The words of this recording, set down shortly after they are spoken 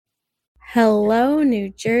Hello, New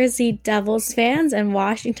Jersey Devils fans and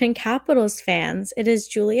Washington Capitals fans. It is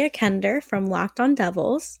Julia Kender from Locked On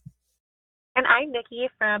Devils. And I'm Nikki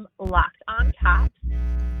from Locked On Caps.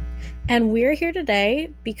 And we're here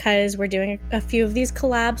today because we're doing a few of these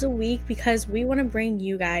collabs a week because we want to bring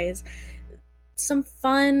you guys some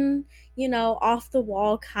fun, off the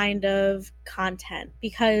wall kind of content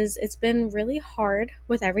because it's been really hard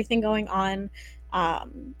with everything going on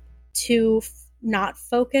to not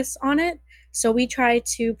focus on it. So we try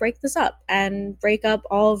to break this up and break up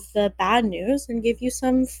all of the bad news and give you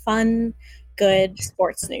some fun, good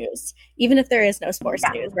sports news, even if there is no sports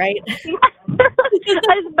news, right? As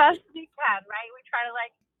best we can, right? We try to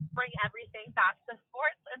bring everything back to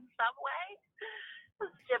sports in some way. As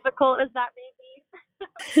difficult as that may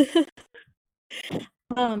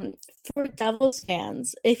be. For Devils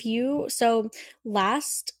fans,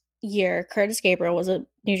 last year, Curtis Gabriel was a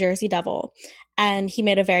New Jersey Devil, and he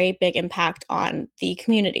made a very big impact on the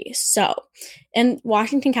community. So, and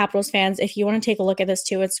Washington Capitals fans, if you want to take a look at this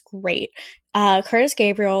too, it's great. Curtis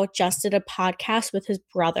Gabriel just did a podcast with his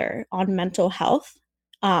brother on mental health,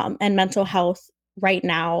 and mental health right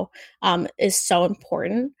now is so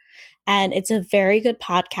important. And it's a very good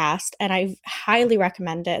podcast, and I highly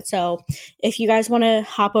recommend it. So if you guys want to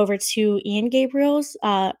hop over to Ian Gabriel's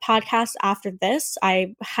podcast after this,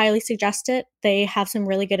 I highly suggest it. They have some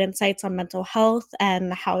really good insights on mental health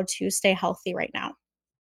and how to stay healthy right now.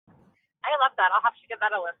 I love that. I'll have to give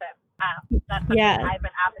that a listen. That's something I've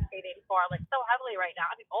been advocating for so heavily right now.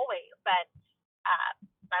 I mean, always, but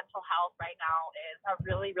mental health right now is a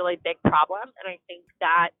really, really big problem. And I think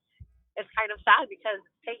that it's kind of sad because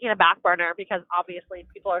it's taking a back burner because obviously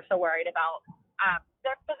people are so worried about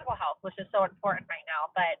their physical health, which is so important right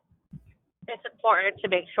now. But it's important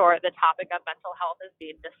to make sure the topic of mental health is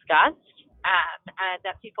being discussed and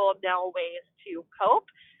that people know ways to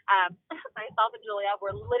cope. Myself and Julia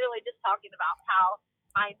were literally just talking about how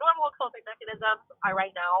my normal coping mechanisms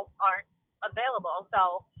right now aren't available.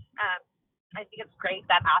 So I think it's great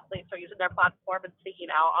that athletes are using their platform and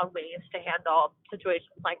speaking out on ways to handle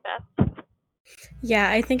situations like this. Yeah,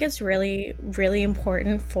 I think it's really, really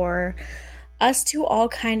important for us to all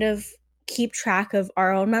kind of keep track of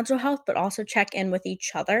our own mental health, but also check in with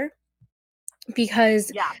each other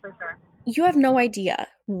because for sure. You have no idea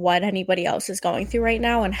what anybody else is going through right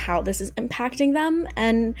now and how this is impacting them.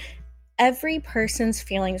 And every person's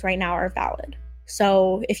feelings right now are valid.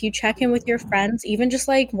 So if you check in with your friends, even just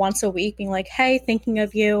once a week, being like, hey, thinking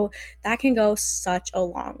of you, that can go such a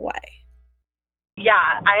long way.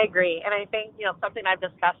 Yeah, I agree. And I think, something I've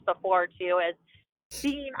discussed before too is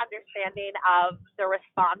being understanding of the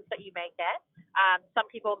response that you may get. Some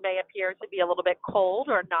people may appear to be a little bit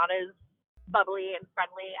cold or not as bubbly and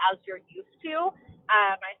friendly as you're used to.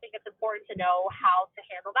 I think it's important to know how to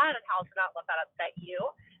handle that and how to not let that upset you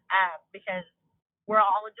because we're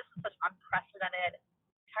all in just such unprecedented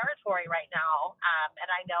territory right now. And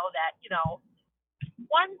I know that,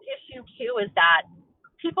 one issue too is that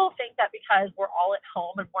people think that because we're all at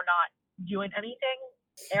home and we're not doing anything,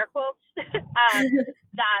 air quotes,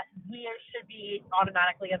 that we should be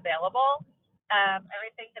automatically available. And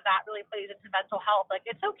I think that really plays into mental health.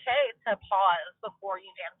 It's okay to pause before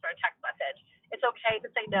you answer a text message. It's okay to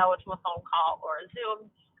say no to a phone call or a Zoom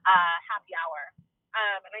happy hour.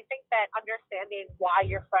 And I think that understanding why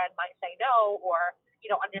your friend might say no or,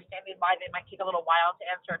 understanding why they might take a little while to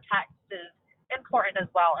answer a text is important as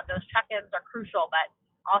well. And those check-ins are crucial, but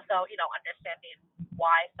also, understanding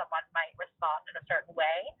why someone might respond in a certain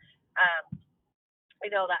way. I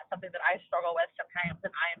know that's something that I struggle with sometimes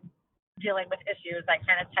when I'm dealing with issues. I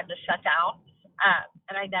kind of tend to shut down.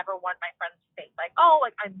 And I never want my friends to think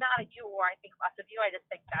I'm mad at you or I think less of you. I just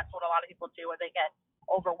think that's what a lot of people do when they get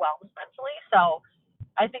overwhelmed mentally. So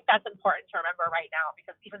I think that's important to remember right now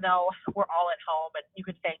because even though we're all at home and you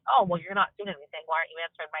could think, oh, well, you're not doing anything. Why aren't you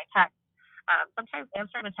answering my text? Sometimes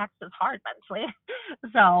answering a text is hard mentally.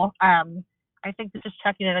 So I think that just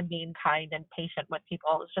checking in and being kind and patient with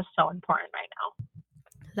people is just so important right now.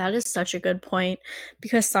 That is such a good point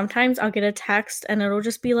because sometimes I'll get a text and it'll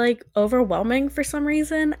just be overwhelming for some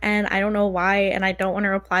reason and I don't know why and I don't want to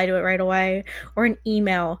reply to it right away, or an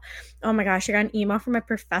email. Oh my gosh, I got an email from my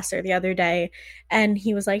professor the other day and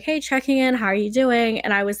he was like, hey, checking in, how are you doing?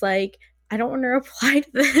 And I was like, I don't want to reply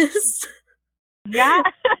to this. Yeah,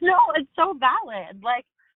 no, it's so valid.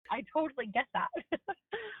 I totally get that.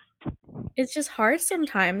 It's just hard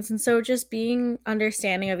sometimes. And so just being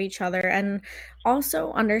understanding of each other and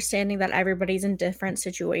also understanding that everybody's in different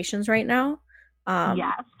situations right now.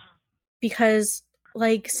 Yes. Because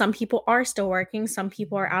like some people are still working, some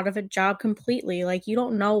people are out of a job completely. Like you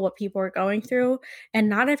don't know what people are going through, and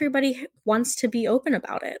not everybody wants to be open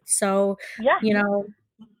about it. So, Yeah. you know,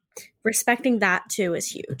 respecting that too is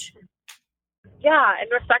huge. Yeah, and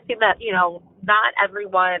respecting that, not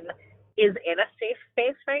everyone is in a safe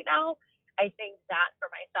space right now. I think that for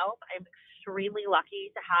myself, I'm extremely lucky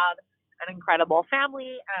to have an incredible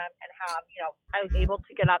family, and have, I was able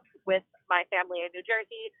to get up with my family in New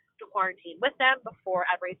Jersey to quarantine with them before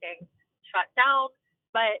everything shut down.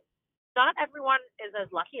 But not everyone is as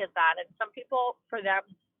lucky as that. And some people, for them,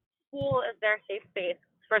 school is their safe space.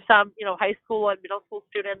 For some, high school and middle school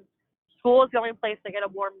students, school is the only place to get a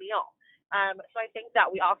warm meal. So I think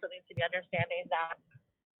that we also need to be understanding that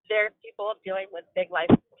there's people dealing with big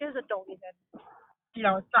life issues that don't even,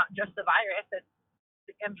 it's not just the virus, it's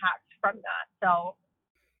the impact from that. So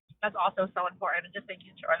that's also so important, and just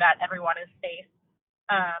making sure that everyone is safe,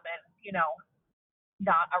 and,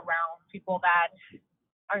 not around people that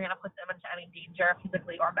are going to put them into any danger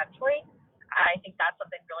physically or mentally. I think that's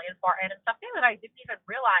something really important, and something that I didn't even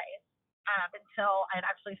realize until I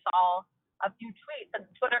actually saw a few tweets. And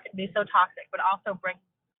Twitter can be so toxic, but also bring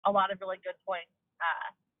a lot of really good points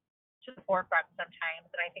to the forefront sometimes.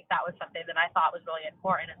 And I think that was something that I thought was really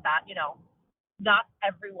important, is that, not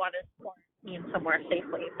everyone is quarantined somewhere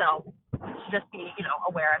safely. So just be,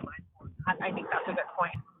 aware. I think that's a good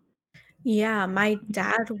point. Yeah, my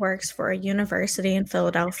dad works for a university in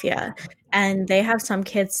Philadelphia, and they have some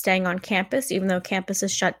kids staying on campus, even though campus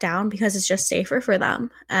is shut down because it's just safer for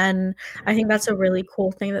them. And I think that's a really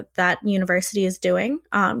cool thing that that university is doing,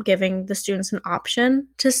 giving the students an option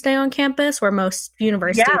to stay on campus, where most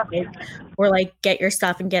universities Yeah. like, were like, get your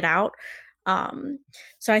stuff and get out. Um,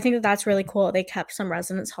 so I think that that's really cool. They kept some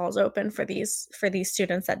residence halls open for these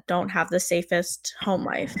students that don't have the safest home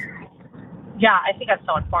life. Yeah, I think that's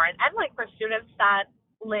so important. And like for students that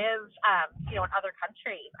live, in other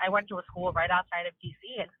countries, I went to a school right outside of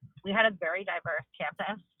DC, and we had a very diverse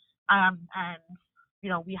campus. And,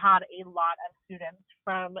 we had a lot of students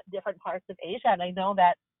from different parts of Asia. And I know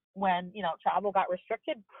that when, travel got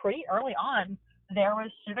restricted pretty early on, there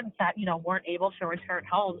was students that, weren't able to return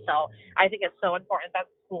home. So I think it's so important that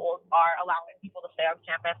schools are allowing people to stay on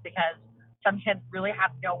campus, because some kids really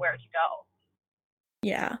have nowhere to go.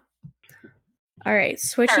 Yeah. All right,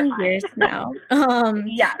 switching Terrifying. gears now.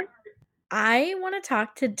 Yeah. I want to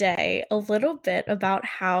talk today a little bit about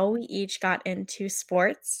how we each got into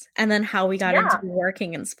sports and then how we got into Yeah.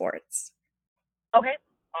 working in sports. Okay.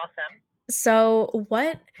 Awesome. So,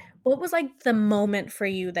 what was like the moment for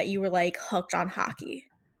you that you were like hooked on hockey?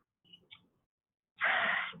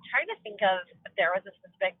 I'm trying to think of if there was a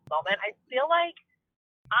specific moment. I feel like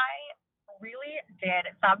I really did.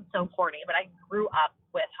 It sounds so corny, but I grew up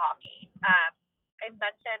with hockey. I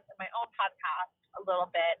mentioned in my own podcast a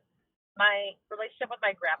little bit. My relationship with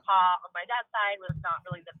my grandpa on my dad's side was not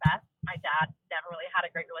really the best. My dad never really had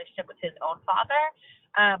a great relationship with his own father,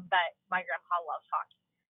 but my grandpa loves hockey.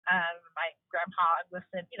 My grandpa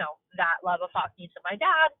enlisted, that love of hockey to my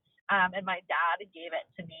dad, and my dad gave it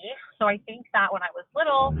to me. So I think that when I was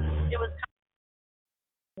little, it was kind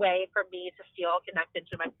of a way for me to feel connected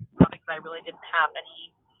to my grandpa, because I really didn't have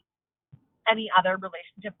any other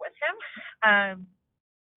relationship with him.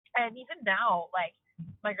 And even now, like,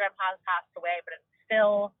 my grandpa has passed away, but it's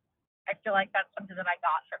still, I feel like that's something that I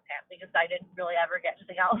got from him, because I didn't really ever get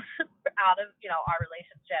anything else out of, our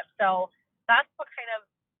relationship. So that's what kind of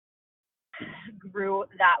grew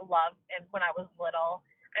that love in when I was little.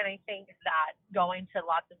 And I think that going to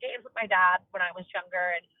lots of games with my dad when I was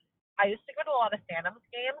younger, and I used to go to a lot of Phantoms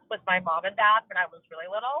games with my mom and dad when I was really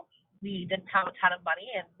little. We didn't have a ton of money,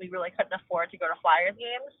 and we really couldn't afford to go to Flyers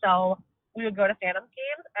games. So we would go to Phantoms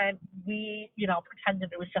games, and we, pretended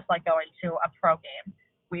it was just like going to a pro game.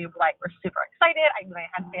 We like were super excited. I mean, I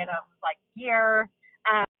had Phantoms like gear.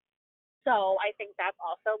 Um, so I think that's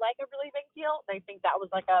also like a really big deal. I think that was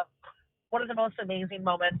like one of the most amazing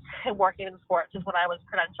moments in working in sports is when I was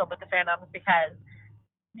credentialed with the Phantoms, because,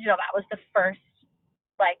 that was the first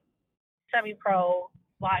like semi-pro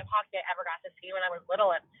live hockey I ever got to see when I was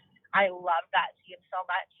little, and I loved that team so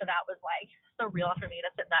much. So that was like surreal for me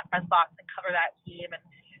to sit in that press box and cover that team. And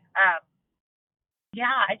um,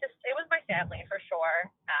 yeah, it was my family for sure,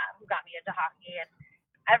 who got me into hockey, and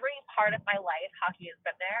every part of my life, hockey has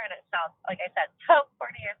been there. And it sounds, like I said, so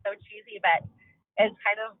corny and so cheesy, but it's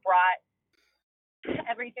kind of brought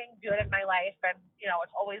everything good in my life. And,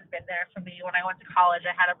 it's always been there for me. When I went to college,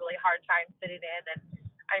 I had a really hard time fitting in, and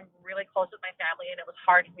I'm really close with my family, and it was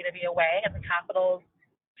hard for me to be away. And the Capitals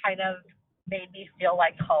kind of made me feel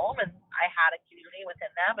like home, and I had a community within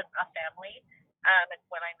them and a family. And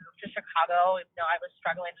when I moved to Chicago, I was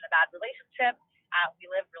struggling in a bad relationship. We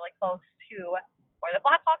lived really close to where the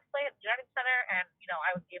Blackhawks play at the United Center, and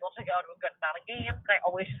I was able to go to a good amount of games. And I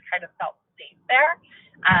always just kind of felt safe there.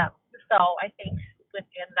 So I think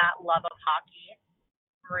within that love of hockey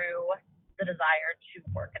grew the desire to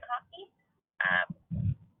work in hockey. Um,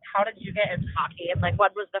 how did you get into hockey? And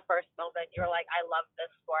what was the first moment you were like, I love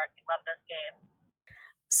this sport, I love this game?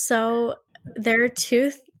 So there are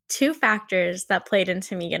two factors that played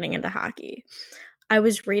into me getting into hockey. I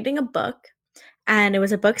was reading a book, and it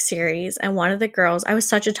was a book series, and one of the girls, I was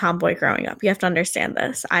such a tomboy growing up. You have to understand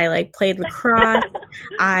this. I played lacrosse.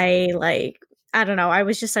 I don't know, I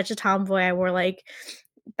was just such a tomboy. I wore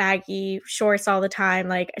baggy shorts all the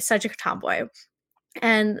time, such a tomboy.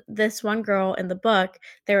 And this one girl in the book,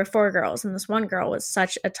 there were four girls, and this one girl was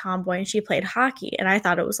such a tomboy and she played hockey. And I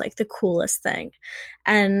thought it was the coolest thing.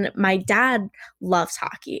 And my dad loves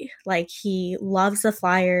hockey. He loves the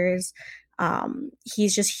Flyers.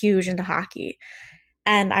 He's just huge into hockey.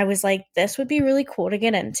 And I was like, this would be really cool to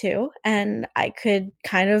get into. And I could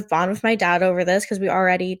kind of bond with my dad over this because we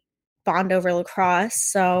already bond over lacrosse.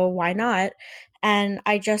 So why not? And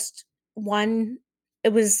I just won.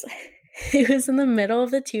 It was it was in the middle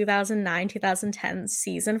of the 2009-2010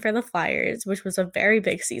 season for the Flyers, which was a very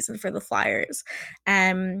big season for the Flyers.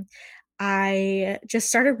 And I just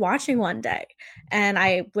started watching one day, and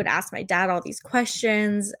I would ask my dad all these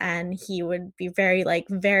questions, and he would be very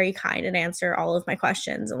kind and answer all of my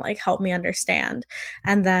questions and help me understand.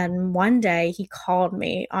 And then one day he called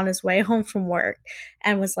me on his way home from work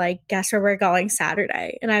and was like, guess where we're going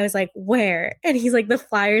Saturday? And I was like, where? And he's like, the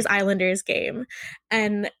Flyers Islanders game.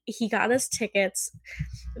 And he got us tickets.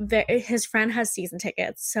 His friend has season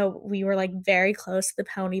tickets, so we were very close to the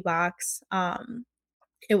penalty box.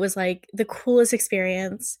 It was the coolest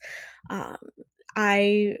experience. Um,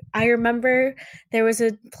 I remember there was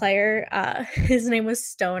a player, his name was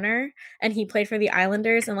Stoner, and he played for the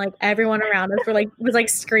Islanders, and everyone around us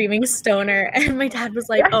was screaming Stoner, and my dad was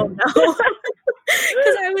like, oh no, because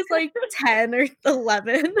I was 10 or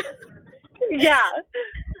 11. Yeah.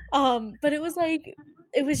 But it was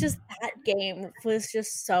just, that game was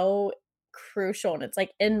just so crucial, and it's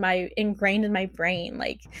ingrained in my brain,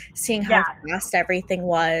 seeing how fast everything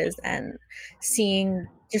was and seeing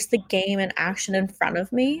just the game in action in front of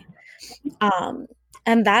me.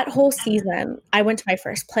 And that whole season, I went to my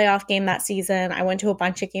first playoff game that season. I went to a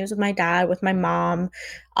bunch of games with my dad, with my mom.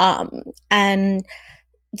 And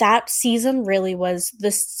that season really was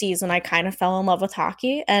the season I kind of fell in love with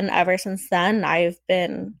hockey. And ever since then, I've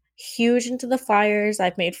been huge into the Flyers.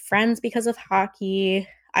 I've made friends because of hockey.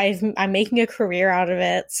 I'm making a career out of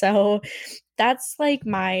it. So that's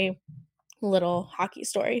my little hockey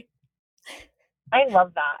story. I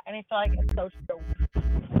love that. And I feel like it's so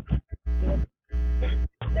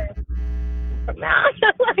from that.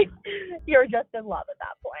 You're just in love at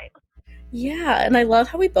that point. Yeah, and I love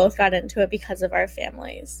how we both got into it because of our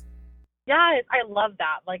families. Yeah, I love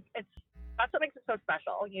that. That's what makes it so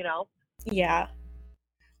special, Yeah.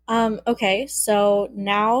 Okay, so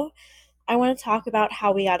now I want to talk about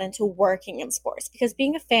how we got into working in sports, because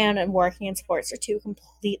being a fan and working in sports are two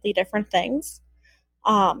completely different things.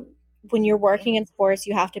 When you're working in sports,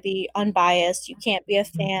 you have to be unbiased. You can't be a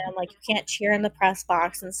fan, you can't cheer in the press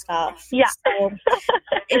box and stuff. Yeah. So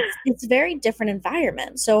it's a very different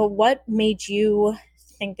environment. So what made you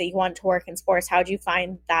think that you wanted to work in sports? How did you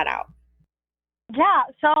find that out? Yeah,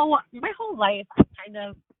 so my whole life I kind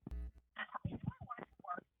of wanted to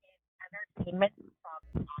work in entertainment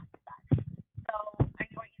from aspect. So I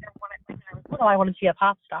know I either wanted, when I was little, I wanted to be a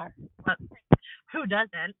pop star. But who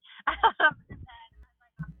doesn't? I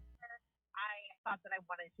thought that I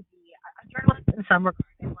wanted to be a journalist in some regard.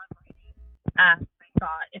 I love writing. I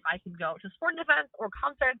thought if I could go to sporting events or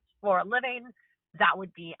concerts for a living, that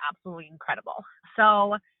would be absolutely incredible.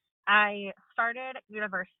 So I started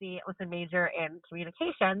university with a major in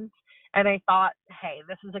communications, and I thought, hey,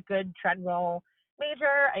 this is a good general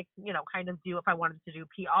major. I, kind of do if I wanted to do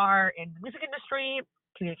PR in the music industry,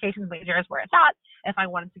 communications major is where it's at. If I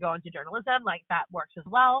wanted to go into journalism, that works as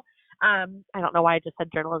well. I don't know why I just said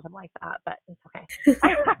journalism like that, but it's okay.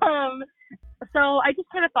 So I just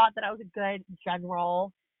kind of thought that I was a good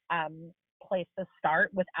general place to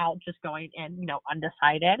start without just going in,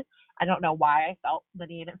 undecided. I don't know why I felt the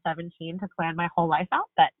need at 17 to plan my whole life out,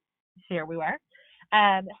 but here we were.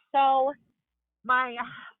 So my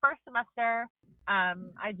first semester,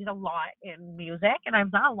 I did a lot in music, and I've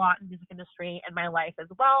done a lot in the music industry in my life as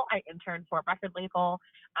well. I interned for a record label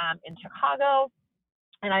in Chicago,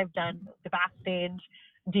 and I've done the backstage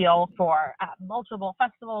deal for multiple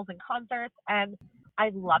festivals and concerts. And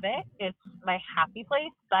I love it. It's my happy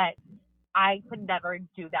place, but I could never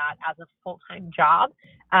do that as a full-time job.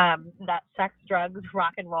 That sex, drugs,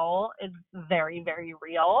 rock and roll is very, very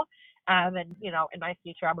real. And, in my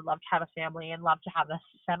future, I would love to have a family and love to have a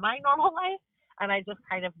semi-normal life. And I just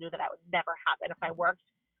kind of knew that would never happen if I worked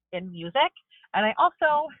in music. And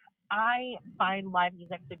I find live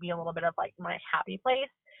music to be a little bit of like my happy place.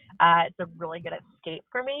 It's a really good escape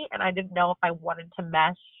for me. And I didn't know if I wanted to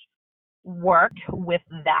mesh work with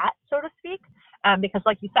that, so to speak. Because,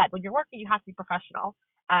 like you said, when you're working, you have to be professional.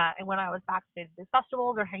 And when I was backstage at these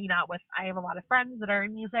festivals or hanging out with, I have a lot of friends that are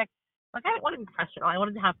in music. Like, I didn't want to be professional. I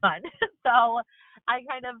wanted to have fun. So I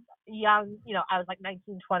kind of I was like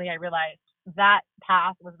 19, 20. I realized that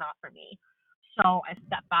path was not for me. So I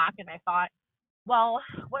stepped back and I thought, well,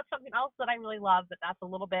 what's something else that I really love, but that's a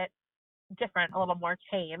little bit different, a little more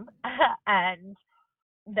tame? And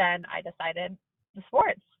then I decided the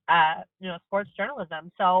sports, sports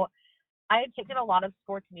journalism. So I had taken a lot of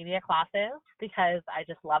sports media classes because I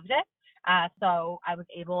just loved it. So I was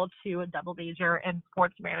able to double major in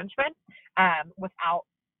sports management without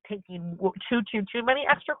taking too many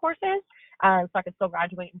extra courses. So I could still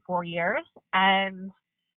graduate in 4 years. And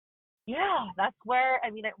yeah, that's where,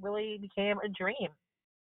 it really became a dream.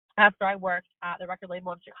 After I worked at the record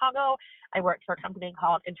label in Chicago, I worked for a company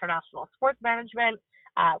called International Sports Management.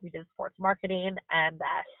 We did sports marketing and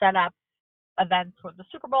set up events for the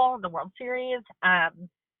Super Bowl and the World Series.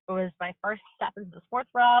 It was my first step into the sports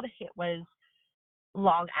world. It was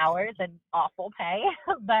long hours and awful pay,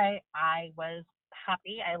 but I was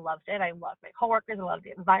happy. I loved it. I loved my coworkers. I loved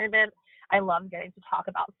the environment. I loved getting to talk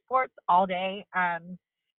about sports all day.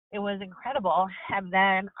 It was incredible. And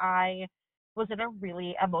then I was in a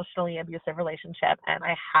really emotionally abusive relationship, and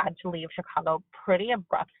I had to leave Chicago pretty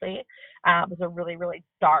abruptly. It was a really, really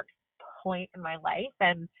dark point in my life,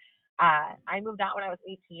 and I moved out when I was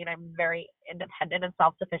 18. I'm very independent and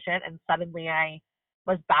self-sufficient, and suddenly I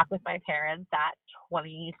was back with my parents at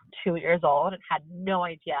 22 years old and had no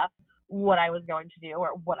idea what I was going to do or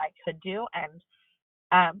what I could do, and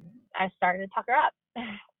I started to tucker up.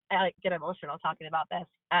 I get emotional talking about this,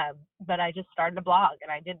 but I just started a blog,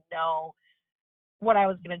 and I didn't know what I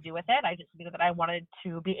was going to do with it. I just knew that I wanted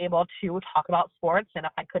to be able to talk about sports, and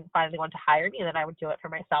if I couldn't find anyone to hire me, then I would do it for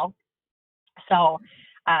myself. So,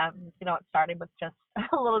 it started with just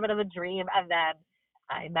a little bit of a dream, and then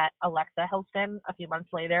I met Alexa Hilston a few months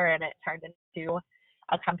later, and it turned into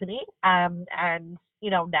a company.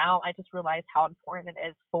 Now I just realize how important it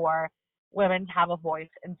is for women to have a voice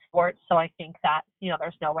in sports. So I think that,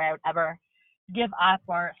 there's no way I would ever give up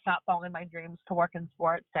or stop following my dreams to work in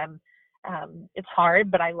sports. And it's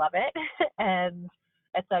hard, but I love it. And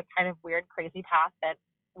it's a kind of weird, crazy path that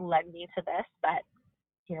led me to this, but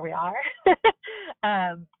here we are.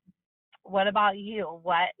 What about you?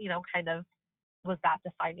 What, kind of was that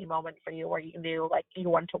defining moment for you where you knew like you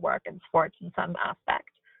wanted to work in sports in some aspect?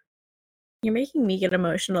 You're making me get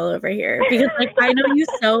emotional over here because like I know you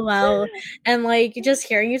so well, and like just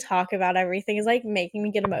hearing you talk about everything is like making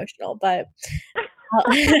me get emotional, but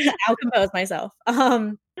I'll compose myself.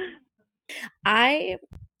 I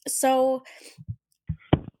so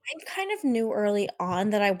I kind of knew early on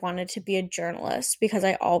that I wanted to be a journalist because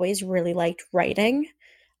I always really liked writing.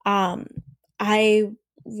 Um, I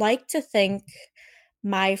like to think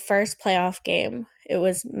my first playoff game, it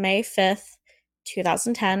was May 5th,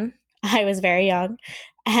 2010. I was very young,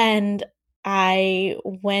 and I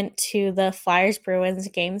went to the Flyers Bruins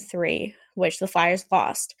game 3, which the Flyers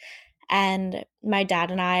lost. And my dad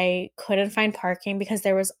and I couldn't find parking because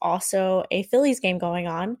there was also a Phillies game going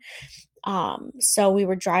on. So we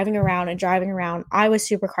were driving around and driving around. I was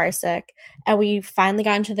super car sick, and we finally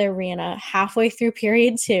got into the arena halfway through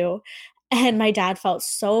period 2, and my dad felt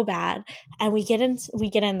so bad. And we get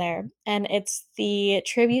in there, and it's the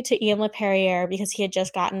tribute to Ian LePerriere because he had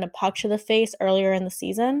just gotten a puck to the face earlier in the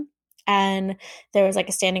season, and there was like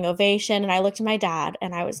a standing ovation. And I looked at my dad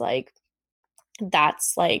and I was like,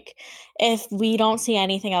 that's like, if we don't see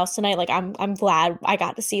anything else tonight, like I'm glad I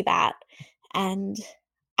got to see that. And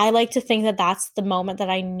I like to think that that's the moment that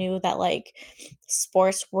I knew that like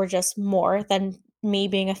sports were just more than me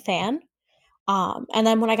being a fan. And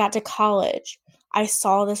then when I got to college, I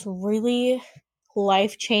saw this really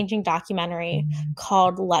life-changing documentary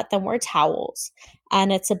called Let Them Wear Towels,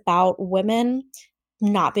 and it's about women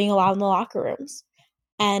not being allowed in the locker rooms.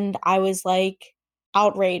 And I was like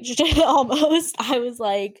outraged almost. I was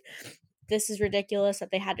like, this is ridiculous that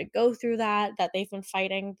they had to go through that they've been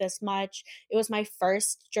fighting this much. It was my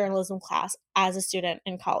first journalism class as a student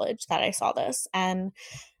in college that I saw this. And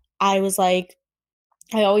I was like,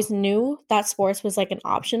 I always knew that sports was like an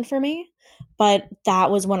option for me, But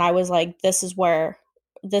that was when I was like, this is what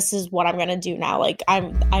I'm going to do now. Like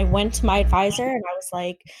I went to my advisor and I was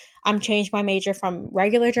like, I'm changed my major from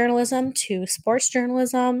regular journalism to sports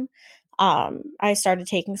journalism. I started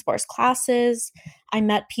taking sports classes. I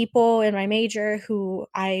met people in my major who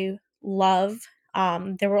I love.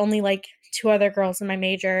 There were only like 2 other girls in my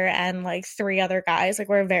major and like 3 other guys. Like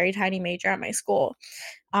we're a very tiny major at my school.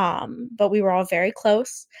 But we were all very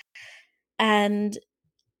close. And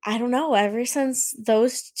I don't know, ever since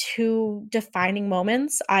those 2 defining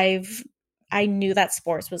moments, I knew that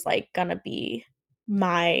sports was, like, gonna be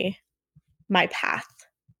my path.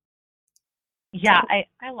 Yeah, So,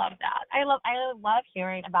 I love that. I love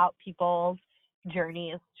hearing about people's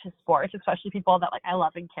journeys to sports, especially people that like I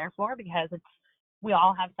love and care for because it's we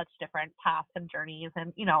all have such different paths and journeys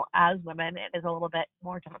and as women it is a little bit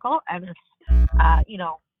more difficult and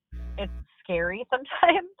it's scary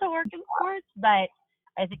sometimes to work in sports, but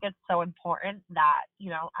I think it's so important that,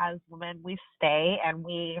 as women we stay and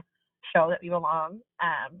we show that we belong.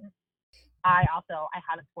 I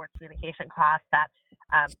had a sports communication class that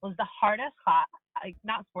was the hardest class.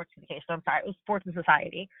 Not sports communication. I'm sorry. It was sports and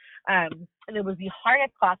society, and it was the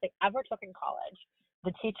hardest class I ever took in college.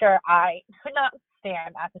 The teacher I could not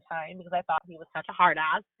stand at the time because I thought he was such a hard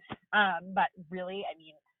ass. But really, I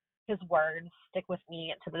mean, his words stick with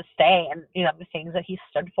me to this day, and the things that he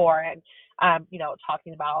stood for, and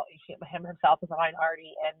talking about him himself as a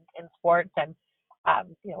minority in sports and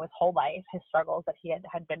his whole life, his struggles that he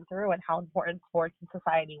had been through and how important sports and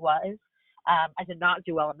society was. I did not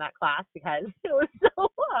do well in that class because it was so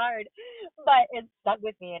hard, but it stuck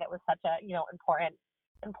with me and it was such a,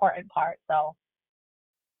 important part. So,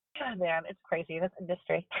 man, it's crazy, this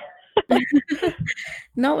industry.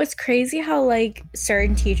 no, it's crazy how, like,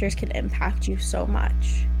 certain teachers can impact you so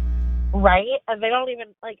much. Right? And they don't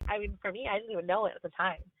even, like, I mean, for me, I didn't even know it at the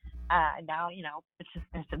time. And now,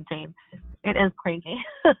 it's insane. It is crazy.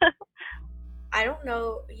 I don't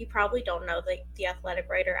know, you probably don't know the athletic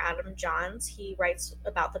writer Adam Johns. He writes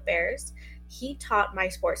about the Bears. He taught my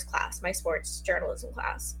sports class, my sports journalism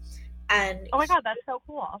class. And Oh my God, that's so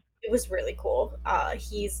cool. it was really cool.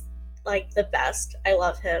 He's like the best. I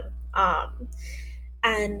love him.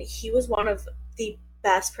 And he was one of the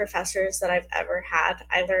best professors that I've ever had.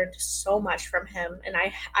 I learned so much from him, and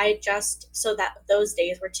I just so that those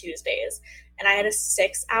days were Tuesdays, and I had a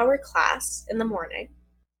 6-hour class in the morning,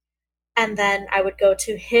 and then I would go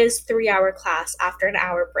to his 3-hour class after an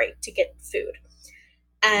hour break to get food.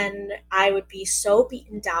 And I would be so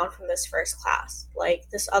beaten down from this first class. Like,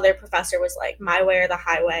 this other professor was like, my way or the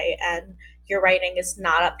highway, and your writing is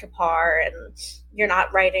not up to par, and you're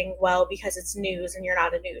not writing well because it's news and you're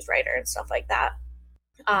not a news writer and stuff like that.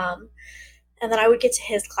 Um, and then I would get to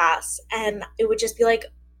his class, and it would just be like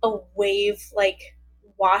a wave, like,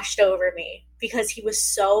 washed over me because he was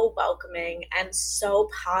so welcoming and so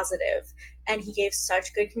positive, and he gave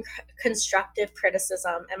such good constructive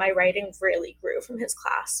criticism, and my writing really grew from his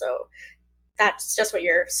class. So that's just what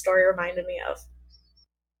your story reminded me of.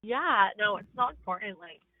 Yeah, no, it's not important.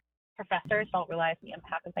 Like, professors don't realize the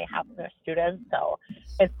impact that they have on their students. So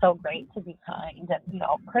it's so great to be kind. And,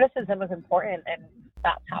 criticism is important and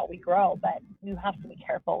that's how we grow. But you have to be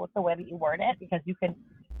careful with the way that you word it because you can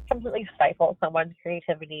completely stifle someone's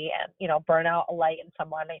creativity and, burn out a light in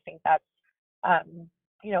someone. I think that's,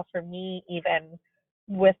 for me, even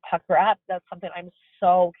with Pucker Up, that's something I'm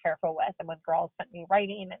so careful with. And when girls send me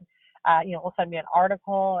writing and, will send me an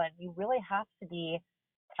article, and you really have to be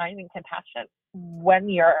kind and compassionate when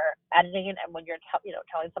you're editing and when you're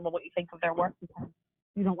telling someone what you think of their work because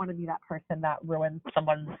you don't want to be that person that ruins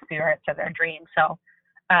someone's spirits or their dreams. So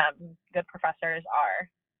good professors are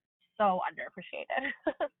so underappreciated.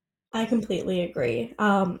 I completely agree.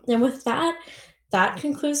 And with that, that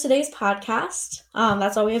concludes today's podcast.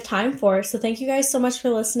 That's all we have time for. So thank you guys so much for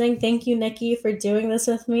listening. Thank you, Nikki, for doing this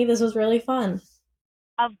with me. This was really fun.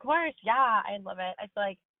 Of course. Yeah, I love it. I feel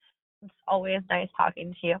like it's always nice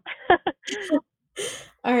talking to you.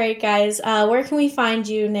 All right, guys. Where can we find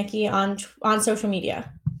you, Nikki, on social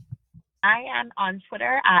media? I am on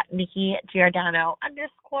Twitter at Nikki Giordano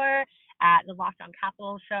 _ at the Lockdown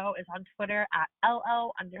Capitals show is on Twitter at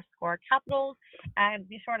LO_Capitals. And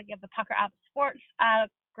be sure to give the Pucker Up Sports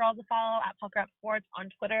girls a follow at Pucker Up Sports on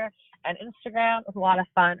Twitter and Instagram. It's a lot of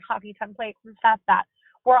fun hockey templates and stuff that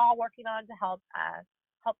we're all working on to help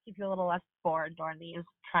keep you a little less bored during these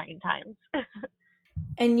trying times.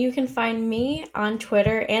 And you can find me on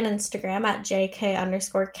Twitter and Instagram at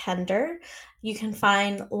JK_Kender. You can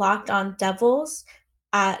find Locked On Devils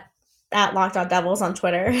at at Locked On Devils on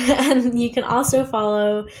Twitter. And you can also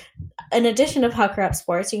follow, in addition to Pucker Up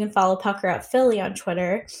Sports, you can follow Pucker Up Philly on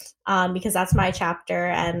Twitter, because that's my chapter,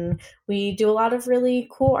 and we do a lot of really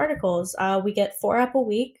cool articles. We get 4 up a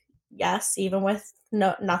week, yes, even with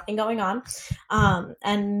nothing going on,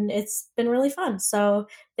 and it's been really fun. So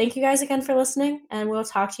thank you guys again for listening, and we'll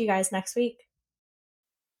talk to you guys next week.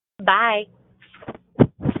 Bye.